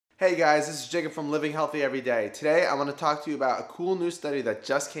Hey guys, this is Jacob from Living Healthy Every Day. Today I want to talk to you about a cool new study that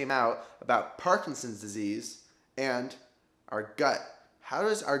just came out about Parkinson's disease and our gut. How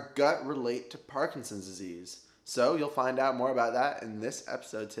does our gut relate to Parkinson's disease? So you'll find out more about that in this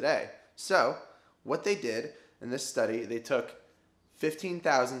episode today. So what they did in this study, they took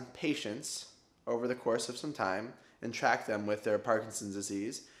 15,000 patients over the course of some time and tracked them with their Parkinson's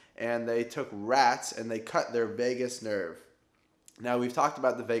disease, and they took rats and they cut their vagus nerve. Now, we've talked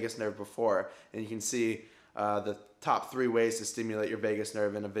about the vagus nerve before, and you can see the top 3 ways to stimulate your vagus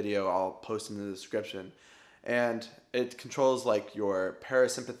nerve in a video I'll post in the description. And it controls like your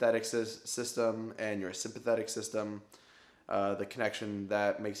parasympathetic system and your sympathetic system, the connection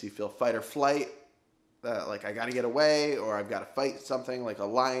that makes you feel fight or flight, like I gotta get away, or I've gotta fight something like a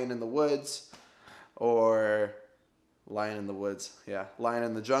lion in the woods, or lion in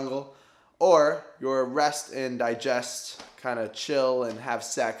the jungle, or your rest and digest, kind of chill and have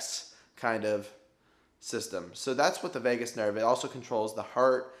sex kind of system. So that's what the vagus nerve. It also controls the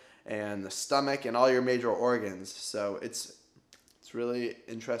heart and the stomach and all your major organs. So it's really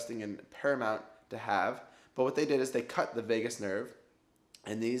interesting and paramount to have. But what they did is they cut the vagus nerve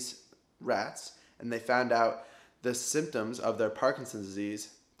in these rats, and they found out the symptoms of their Parkinson's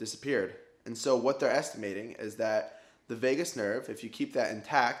disease disappeared. And so what they're estimating is that the vagus nerve, if you keep that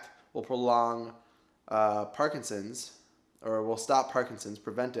intact, will prolong Parkinson's, or will stop Parkinson's,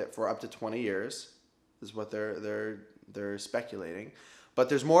 prevent it for up to 20 years, is what they're speculating. But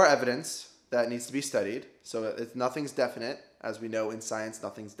there's more evidence that needs to be studied. So nothing's definite. As we know in science,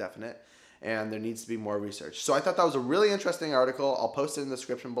 nothing's definite. And there needs to be more research. So I thought that was a really interesting article. I'll post it in the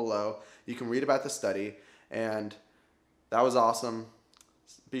description below. You can read about the study. And that was awesome.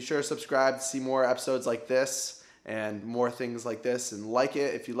 Be sure to subscribe to see more episodes like this and more things like this, and like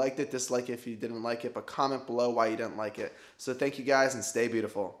it if you liked it, dislike it if you didn't like it, but comment below why you didn't like it. So thank you guys, and stay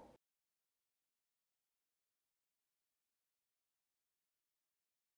beautiful.